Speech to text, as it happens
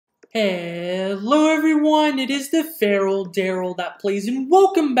Hello everyone, it is the Feral Darrell that plays and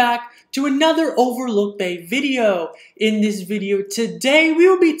welcome back to another Overlook Bay video. In this video today we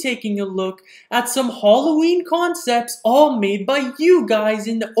will be taking a look at some Halloween concepts all made by you guys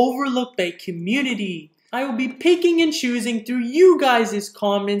in the Overlook Bay community. I will be picking and choosing through you guys'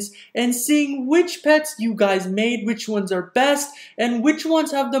 comments and seeing which pets you guys made, which ones are best, and which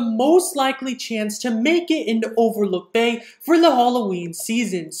ones have the most likely chance to make it into Overlook Bay for the Halloween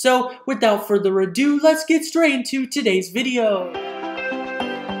season. So without further ado, let's get straight into today's video.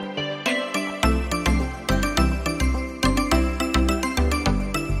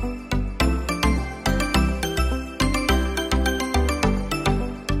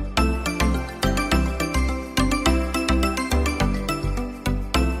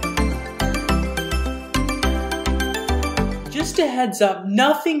 Just a heads up,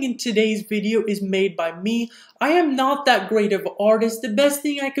 nothing in today's video is made by me. I am not that great of an artist. The best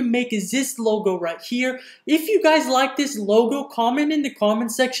thing I can make is this logo right here. If you guys like this logo, comment in the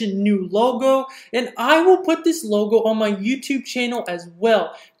comment section new logo, and I will put this logo on my YouTube channel as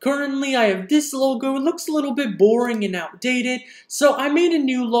well. Currently I have this logo. It looks a little bit boring and outdated, so I made a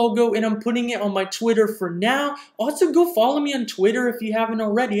new logo and I'm putting it on my Twitter for now. Also go follow me on Twitter if you haven't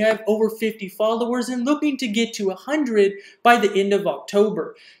already. I have over 50 followers and looking to get to 100 by the end of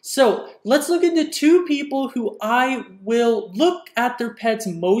October. So let's look at the two people who I will look at their pets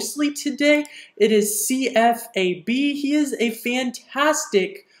mostly today. It is CFAB. He is a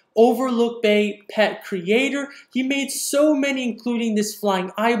fantastic Overlook Bay pet creator. He made so many, including this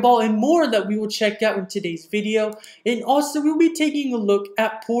flying eyeball and more that we will check out in today's video. And also we'll be taking a look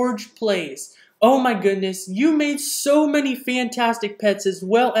at Porge Plays. Oh my goodness, you made so many fantastic pets, as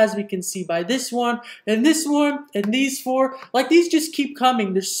well as we can see by this one and these four. Like, these just keep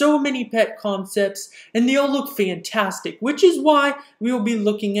coming. There's so many pet concepts and they all look fantastic, which is why we will be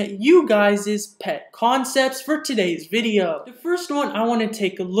looking at you guys' pet concepts for today's video. The first one I want to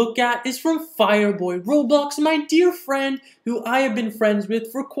take a look at is from Fireboy Roblox, my dear friend who I have been friends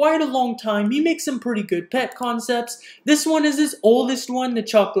with for quite a long time. He makes some pretty good pet concepts. This one is his oldest one, the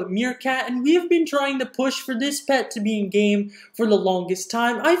chocolate meerkat, and we have been trying to push for this pet to be in game for the longest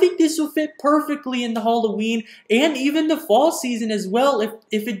time. I think this will fit perfectly in the Halloween and even the fall season as well.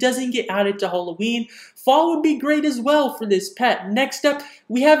 If it doesn't get added to Halloween, fall would be great as well for this pet. Next up,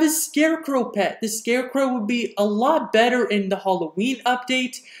 we have his Scarecrow pet. The Scarecrow would be a lot better in the Halloween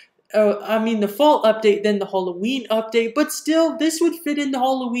update. The fall update than the Halloween update, but still, this would fit in the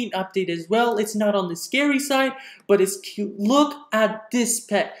Halloween update as well. It's not on the scary side, but it's cute. Look at this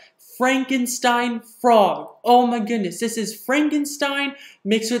pet. Frankenstein frog. Oh my goodness, this is Frankenstein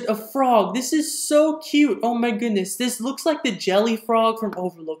mixed with a frog. This is so cute. Oh my goodness, this looks like the jelly frog from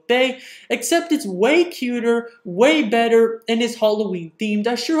Overlook Bay, except it's way cuter, way better, and is Halloween themed.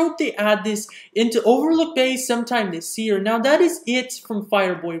 I sure hope they add this into Overlook Bay sometime this year. Now that is it from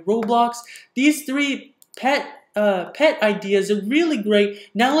Fireboy Roblox. These three pet ideas are really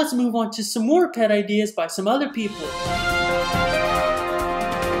great. Now let's move on to some more pet ideas by some other people.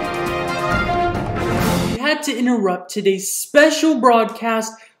 Had to interrupt today's special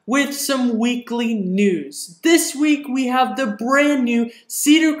broadcast with some weekly news. This week we have the brand new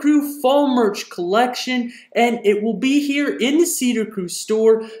Cedar Crew fall merch collection, and it will be here in the Cedar Crew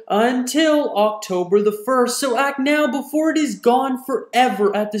store until October the 1st. So act now before it is gone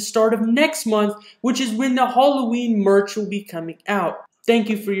forever at the start of next month, which is when the Halloween merch will be coming out. Thank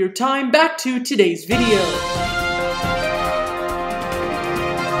you for your time. Back to today's video.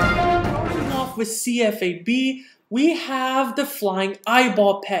 With CFAB, we have the flying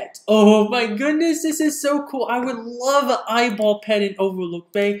eyeball pet. Oh my goodness, this is so cool. I would love an eyeball pet in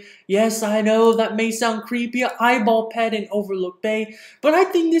Overlook Bay. Yes, I know that may sound creepy, an eyeball pet in Overlook Bay, but I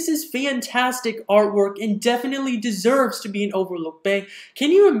think this is fantastic artwork and definitely deserves to be in Overlook Bay. Can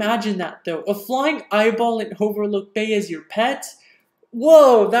you imagine that though? A flying eyeball in Overlook Bay as your pet?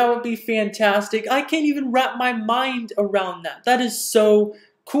 Whoa, that would be fantastic. I can't even wrap my mind around that. That is so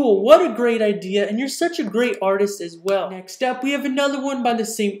cool. What a great idea, and you're such a great artist as well. Next up, we have another one by the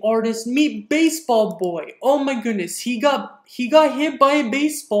same artist. Meet Baseball Boy. Oh my goodness, he got hit by a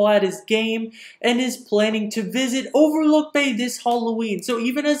baseball at his game and is planning to visit Overlook Bay this Halloween. So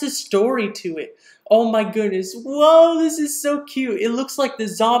even has a story to it. Oh my goodness. Whoa, this is so cute. It looks like the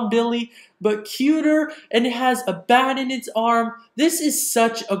Zombilly, but cuter, and it has a bat in its arm. This is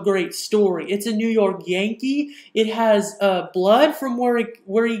such a great story. It's a New York Yankee. It has blood from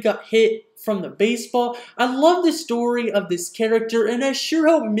where he got hit from the baseball. I love the story of this character, and I sure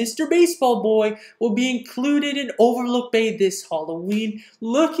hope Mr. Baseball Boy will be included in Overlook Bay this Halloween.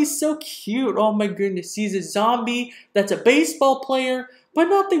 Look, he's so cute. Oh my goodness. He's a zombie that's a baseball player but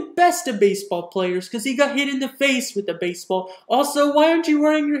not the best of baseball players because he got hit in the face with a baseball. Also, why aren't you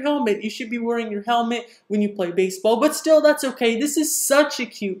wearing your helmet? You should be wearing your helmet when you play baseball, but still, that's okay. This is such a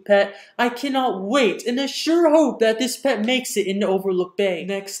cute pet. I cannot wait, and I sure hope that this pet makes it into Overlook Bay.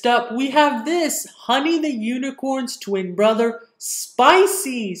 Next up, we have this Honey the Unicorn's twin brother,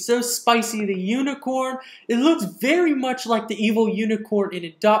 Spicy. So Spicy the Unicorn. It looks very much like the evil unicorn in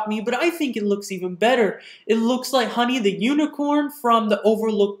Adopt Me, but I think it looks even better. It looks like Honey the Unicorn from the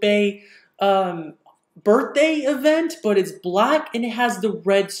Overlook Bay birthday event, but it's black and it has the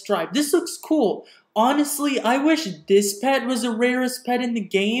red stripe. This looks cool. Honestly, I wish this pet was the rarest pet in the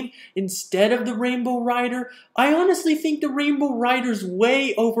game instead of the Rainbow Rider. I honestly think the Rainbow Rider's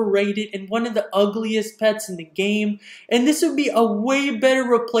way overrated and one of the ugliest pets in the game. And this would be a way better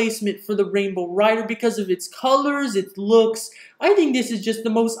replacement for the Rainbow Rider because of its colors, its looks. I think this is just the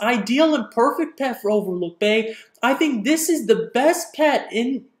most ideal and perfect pet for Overlook Bay. I think this is the best pet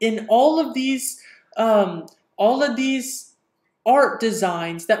in all of these art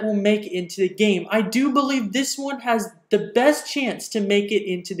designs that will make it into the game. I do believe this one has the best chance to make it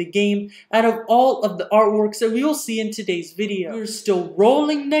into the game out of all of the artworks that we will see in today's video. We're still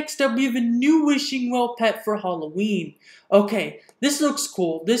rolling. Next up, we have a new Wishing Well pet for Halloween. Okay, this looks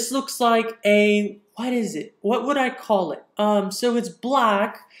cool. This looks like a, what is it? What would I call it? So it's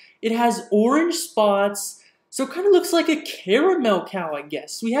black. It has orange spots. So it kind of looks like a caramel cow, I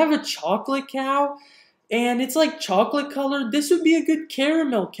guess. We have a chocolate cow. And it's like chocolate colored. This would be a good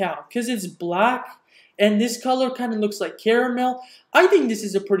caramel cow because it's black and this color kind of looks like caramel. I think this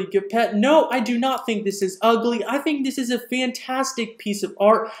is a pretty good pet. No, I do not think this is ugly. I think this is a fantastic piece of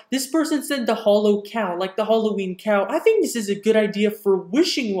art. This person said the hollow cow, like the Halloween cow. I think this is a good idea for a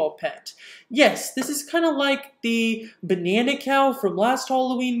Wishing Well pet. Yes, this is kind of like the banana cow from last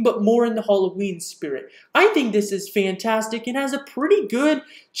Halloween, but more in the Halloween spirit. I think this is fantastic and has a pretty good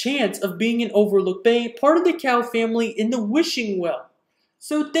chance of being in Overlook Bay, part of the cow family in the Wishing Well.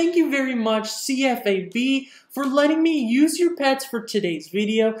 So thank you very much, CFAB, for letting me use your pets for today's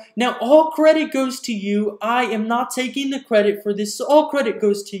video. Now, all credit goes to you. I am not taking the credit for this, so all credit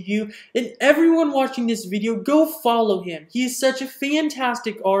goes to you. And everyone watching this video, go follow him. He is such a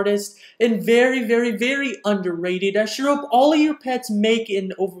fantastic artist and very, very, very underrated. I sure hope all of your pets make it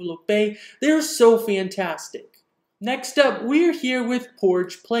in Overlook Bay. They're so fantastic. Next up, we're here with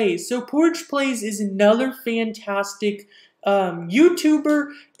Porridge Plays. So Porridge Plays is another fantastic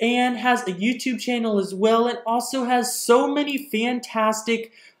YouTuber and has a YouTube channel as well, and also has so many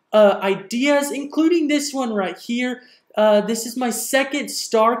fantastic ideas, including this one right here. This is my second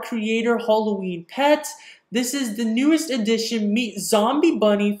Star Creator Halloween pet. This is the newest edition, Meet Zombie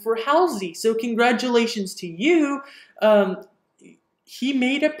Bunny for Halsey. So congratulations to you. He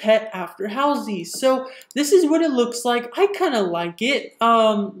made a pet after Halsey. So this is what it looks like. I kind of like it.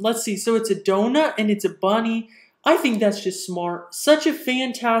 Let's see. So it's a donut and it's a bunny. I think that's just smart. Such a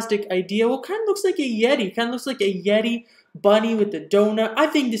fantastic idea. Well, kind of looks like a Yeti. Kind of looks like a Yeti bunny with a donut. I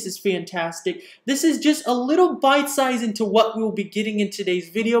think this is fantastic. This is just a little bite size into what we'll be getting in today's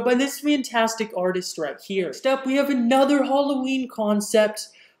video by this fantastic artist right here. Next up, we have another Halloween concept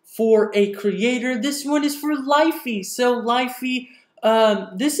for a creator. This one is for Lifey. So Lifey,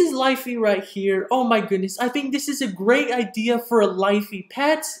 this is Lifey right here. Oh my goodness. I think this is a great idea for a Lifey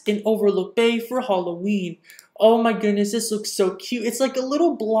pet in Overlook Bay for Halloween. Oh my goodness, this looks so cute. It's like a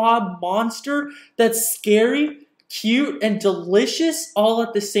little blob monster that's scary, cute, and delicious all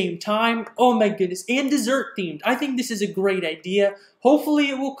at the same time. Oh my goodness, and dessert themed. I think this is a great idea. Hopefully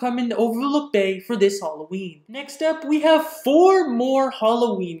it will come into Overlook Bay for this Halloween. Next up, we have 4 more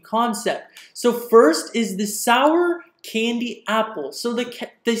Halloween concepts. So first is the sour candy apple. So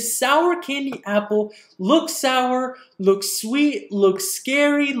the sour candy apple looks sour, looks sweet, looks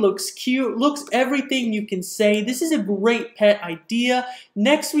scary, looks cute, looks everything you can say. This is a great pet idea.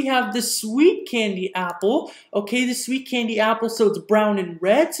 Next we have the sweet candy apple. Okay, the sweet candy apple, so it's brown and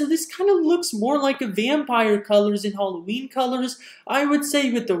red. So this kind of looks more like a vampire colors and Halloween colors, I would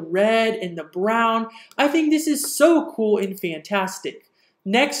say, with the red and the brown. I think this is so cool and fantastic.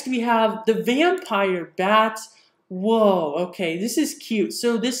 Next we have the vampire bat. Whoa, okay, this is cute.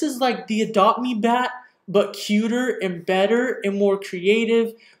 So this is like the Adopt Me bat, but cuter and better and more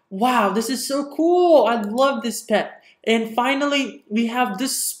creative. Wow, this is so cool. I love this pet. And finally, we have the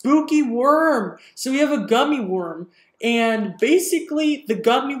spooky worm. So we have a gummy worm. And basically, the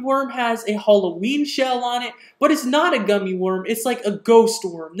gummy worm has a Halloween shell on it, but it's not a gummy worm. It's like a ghost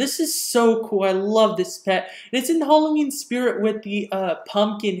worm. This is so cool. I love this pet. And it's in the Halloween spirit with the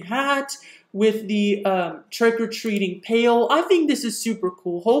pumpkin hat, with the trick-or-treating pail. I think this is super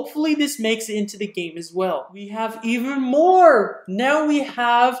cool. Hopefully this makes it into the game as well. We have even more. Now we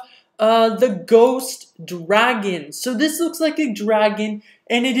have the ghost dragon. So this looks like a dragon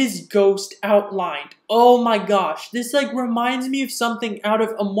and it is ghost outlined. Oh my gosh, this like reminds me of something out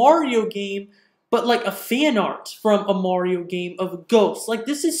of a Mario game, but like a fan art from a Mario game of a ghost. Like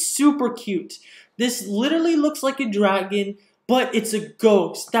this is super cute. This literally looks like a dragon, but it's a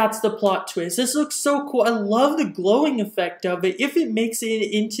ghost. That's the plot twist. This looks so cool. I love the glowing effect of it. If it makes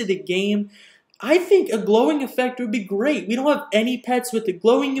it into the game, I think a glowing effect would be great. We don't have any pets with a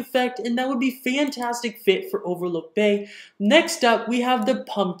glowing effect, and that would be fantastic fit for Overlook Bay. Next up, we have the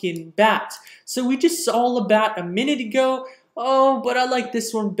pumpkin bat. So we just saw a bat a minute ago. Oh, but I like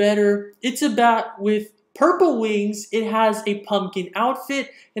this one better. It's a bat with purple wings. It has a pumpkin outfit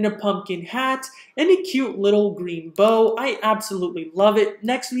and a pumpkin hat and a cute little green bow. I absolutely love it.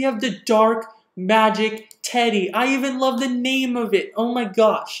 Next, we have the dark magic teddy. I even love the name of it. Oh my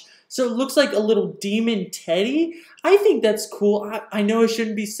gosh. So it looks like a little demon teddy. I think that's cool. I know I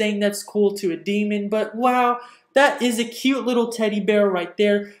shouldn't be saying that's cool to a demon, but wow, that is a cute little teddy bear right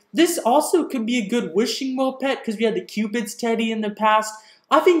there. This also could be a good wishing well pet because we had the Cupid's teddy in the past.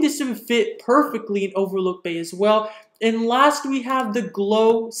 I think this would fit perfectly in Overlook Bay as well. And last we have the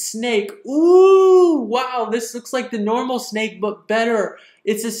glow snake. Ooh, wow, this looks like the normal snake but better.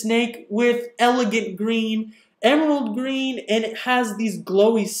 It's a snake with elegant green, emerald green, and it has these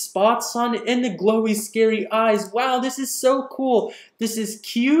glowy spots on it and the glowy scary eyes. Wow, this is so cool. This is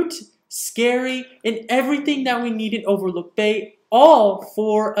cute, scary, and everything that we need in Overlook Bay. All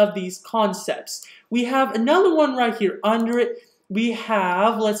four of these concepts. We have another one right here under it. We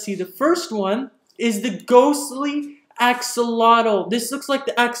have, let's see, the first one is the ghostly axolotl. This looks like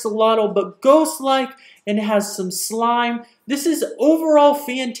the axolotl, but ghost-like, and it has some slime. This is overall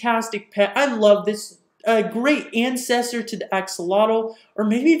fantastic pet. I love this. A great ancestor to the axolotl, or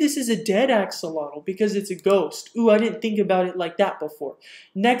maybe this is a dead axolotl because it's a ghost. Ooh, I didn't think about it like that before.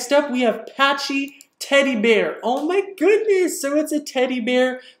 Next up, we have Patchy Teddy Bear. Oh my goodness, so it's a teddy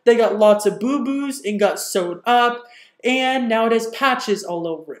bear. They got lots of boo-boos and got sewed up, and now it has patches all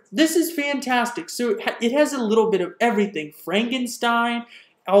over it. This is fantastic. So it has a little bit of everything. Frankenstein,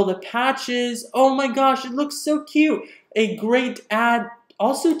 all the patches. Oh my gosh, it looks so cute. A great ad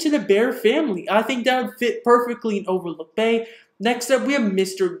also to the bear family. I think that would fit perfectly in Overlook Bay. Next up, we have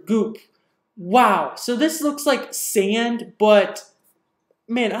Mr. Goop. Wow, so this looks like sand, but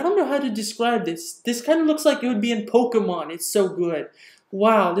man, I don't know how to describe this. This kind of looks like it would be in Pokemon. It's so good.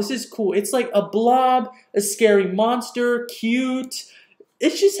 Wow, this is cool. It's like a blob, a scary monster, cute.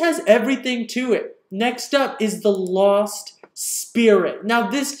 It just has everything to it. Next up is the Lost Spirit. Now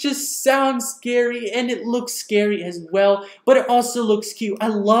this just sounds scary and it looks scary as well, but it also looks cute. I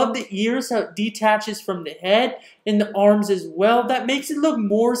love the ears, how it detaches from the head, and the arms as well. That makes it look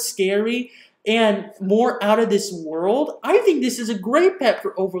more scary and more out of this world. I think this is a great pet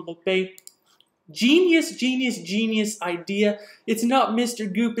for Overlook Bay. Genius, genius, genius idea. It's not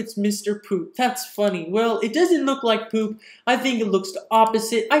Mr. Goop, it's Mr. Poop. That's funny. Well, it doesn't look like poop. I think it looks the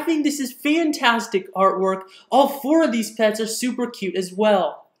opposite. I think this is fantastic artwork. All four of these pets are super cute as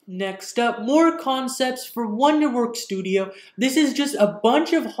well. Next up, more concepts for Wonderwork Studio. This is just a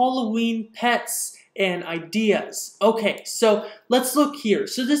bunch of Halloween pets and ideas. Okay, so let's look here.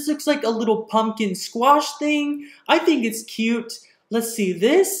 So this looks like a little pumpkin squash thing. I think it's cute. Let's see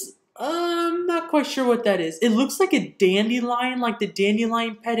this. I'm not quite sure what that is. It looks like a dandelion, like the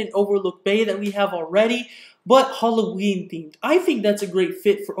dandelion pet in Overlook Bay that we have already, but Halloween themed. I think that's a great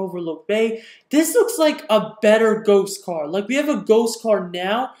fit for Overlook Bay. This looks like a better ghost car. Like we have a ghost car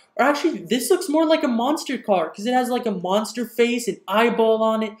now, or actually this looks more like a monster car because it has like a monster face and eyeball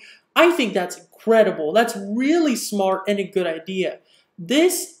on it. I think that's incredible. That's really smart and a good idea.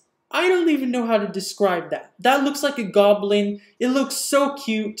 This, I don't even know how to describe that. That looks like a goblin. It looks so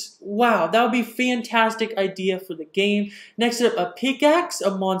cute. Wow, that would be a fantastic idea for the game. Next up, a pickaxe,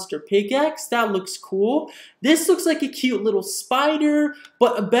 a monster pickaxe. That looks cool. This looks like a cute little spider,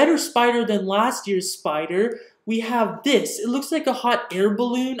 but a better spider than last year's spider. We have this. It looks like a hot air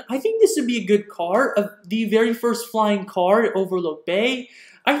balloon. I think this would be a good car, the very first flying car at Overlook Bay.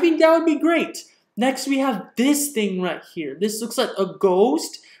 I think that would be great. Next, we have this thing right here. This looks like a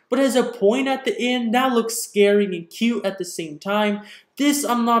ghost, but has a point at the end. That looks scary and cute at the same time. This,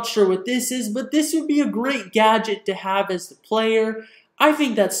 I'm not sure what this is, but this would be a great gadget to have as the player. I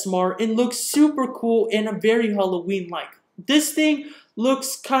think that's smart and looks super cool and very Halloween-like. This thing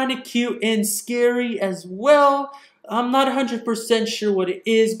looks kind of cute and scary as well. I'm not 100% sure what it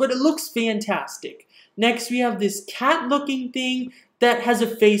is, but it looks fantastic. Next, we have this cat-looking thing. that has a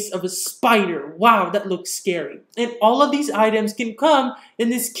face of a spider. Wow, that looks scary. And all of these items can come in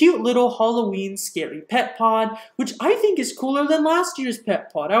this cute little Halloween scary pet pod, which I think is cooler than last year's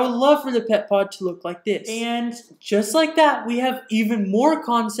pet pod. I would love for the pet pod to look like this. And just like that, we have even more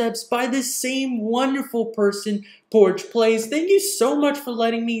concepts by the same wonderful person, TheFeralDarrellPlays. Thank you so much for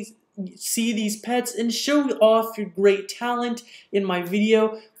letting me see these pets and show off your great talent in my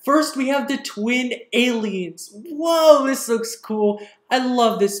video. First, we have the twin aliens. Whoa, this looks cool. I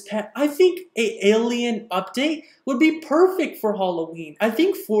love this pet. I think an alien update would be perfect for Halloween. I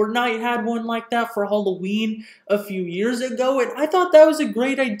think Fortnite had one like that for Halloween a few years ago, and I thought that was a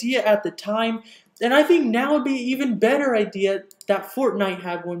great idea at the time. And I think now would be an even better idea that Fortnite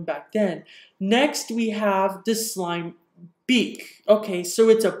had one back then. Next, we have the slime beak. Okay, so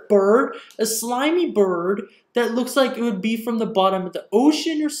it's a bird, a slimy bird that looks like it would be from the bottom of the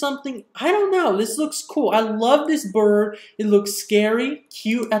ocean or something. I don't know. This looks cool. I love this bird. It looks scary,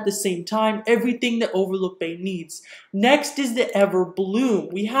 cute at the same time. Everything that Overlook Bay needs. Next is the Ever Bloom.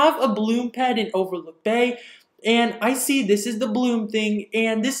 We have a bloom pet in Overlook Bay. And I see this is the bloom thing,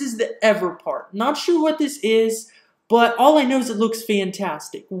 and this is the Ever part. Not sure what this is, but all I know is it looks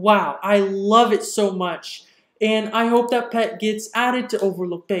fantastic. Wow, I love it so much. And I hope that pet gets added to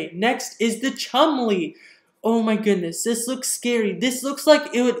Overlook Bay. Next is the Chumley. Oh my goodness, this looks scary. This looks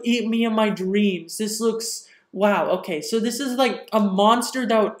like it would eat me in my dreams. This looks, wow, okay. So this is like a monster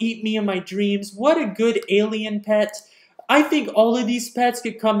that would eat me in my dreams. What a good alien pet. I think all of these pets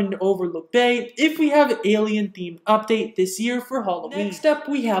could come into Overlook Bay if we have an alien-themed update this year for Halloween. Next up,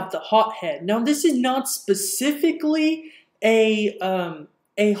 we have the Hothead. Now, this is not specifically a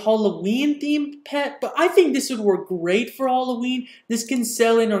Halloween-themed pet, but I think this would work great for Halloween. This can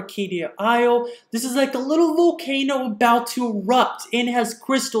sell in Arcadia Isle. This is like a little volcano about to erupt, and it has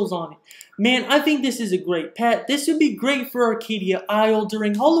crystals on it. Man, I think this is a great pet. This would be great for Arcadia Isle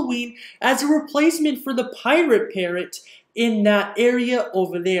during Halloween as a replacement for the pirate parrot in that area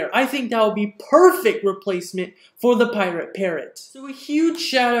over there. I think that would be perfect replacement for the pirate parrot. So a huge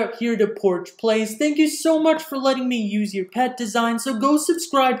shout out here to TheFeralDarrellPlays. Thank you so much for letting me use your pet design. So go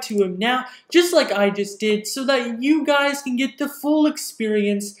subscribe to him now, just like I just did, so that you guys can get the full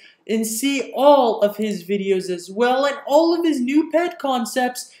experience and see all of his videos as well and all of his new pet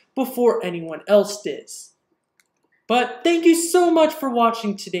concepts before anyone else does. But thank you so much for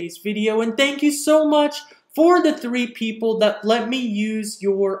watching today's video, and thank you so much for the 3 people that let me use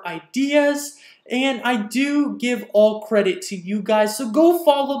your ideas. And I do give all credit to you guys, so go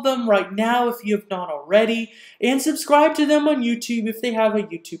follow them right now if you have not already, and subscribe to them on YouTube if they have a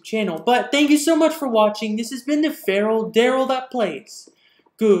YouTube channel. But thank you so much for watching. This has been the Feral Darrell that plays.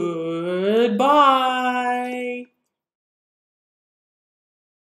 Goodbye.